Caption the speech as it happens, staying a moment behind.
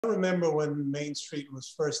I remember when Main Street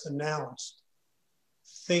was first announced,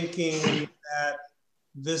 thinking that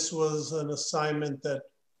this was an assignment that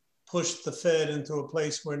pushed the Fed into a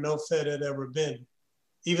place where no Fed had ever been,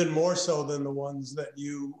 even more so than the ones that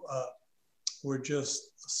you were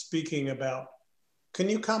just speaking about. Can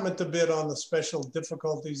you comment a bit on the special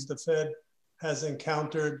difficulties the Fed has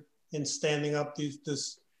encountered in standing up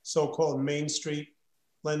this so-called Main Street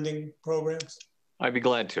lending programs? I'd be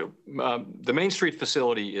glad to. The Main Street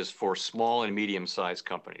facility is for small and medium-sized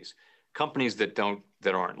companies, companies that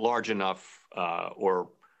aren't large enough or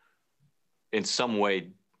in some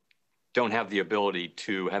way don't have the ability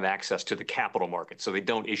to have access to the capital market, so they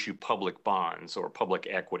don't issue public bonds or public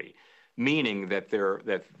equity, meaning that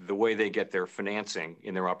the way they get their financing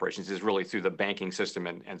in their operations is really through the banking system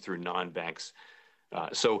and through non-banks.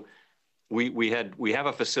 So we have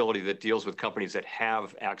a facility that deals with companies that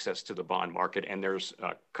have access to the bond market, and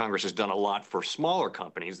Congress has done a lot for smaller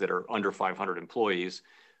companies that are under 500 employees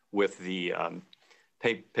with the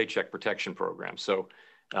Paycheck Protection Program. So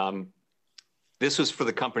this is for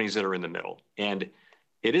the companies that are in the middle, and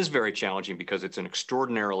it is very challenging because it's an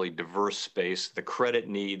extraordinarily diverse space. The credit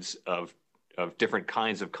needs of different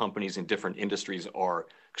kinds of companies in different industries are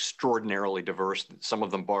extraordinarily diverse. Some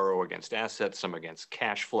of them borrow against assets, some against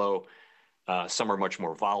cash flow. Some are much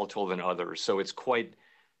more volatile than others. So it's quite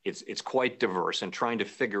diverse, and trying to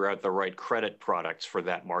figure out the right credit products for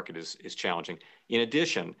that market is challenging. In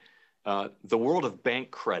addition, the world of bank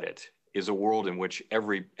credit is a world in which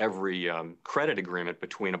every credit agreement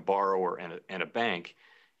between a borrower and a bank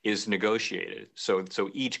is negotiated. So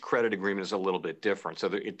each credit agreement is a little bit different. So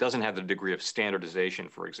it doesn't have the degree of standardization,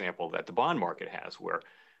 for example, that the bond market has, where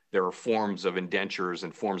there are forms of indentures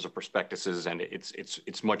and forms of prospectuses, and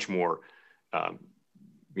it's much more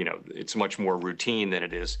it's much more routine than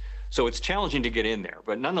it is. So it's challenging to get in there,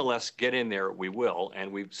 but nonetheless, get in there we will.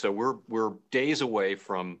 And we're days away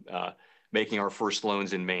from making our first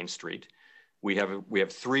loans in Main Street. We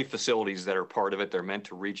have 3 facilities that are part of it. They're meant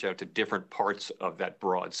to reach out to different parts of that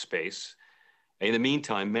broad space. In the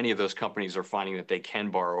meantime, many of those companies are finding that they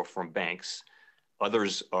can borrow from banks.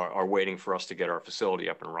 Others are waiting for us to get our facility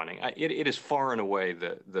up and running. It is far and away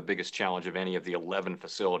the biggest challenge of any of the 11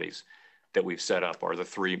 facilities that we've set up are the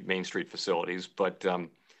 3 Main Street facilities. But and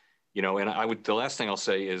the last thing I'll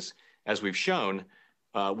say is, as we've shown,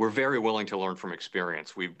 we're very willing to learn from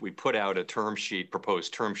experience. We put out a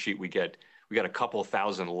proposed term sheet. We got a couple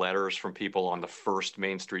thousand letters from people on the first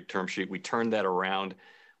Main Street term sheet. We turned that around.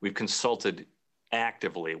 We've consulted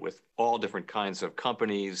actively with all different kinds of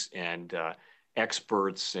companies and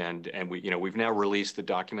experts, and we've now released the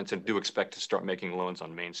documents and do expect to start making loans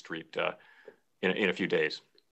on Main Street in a few days.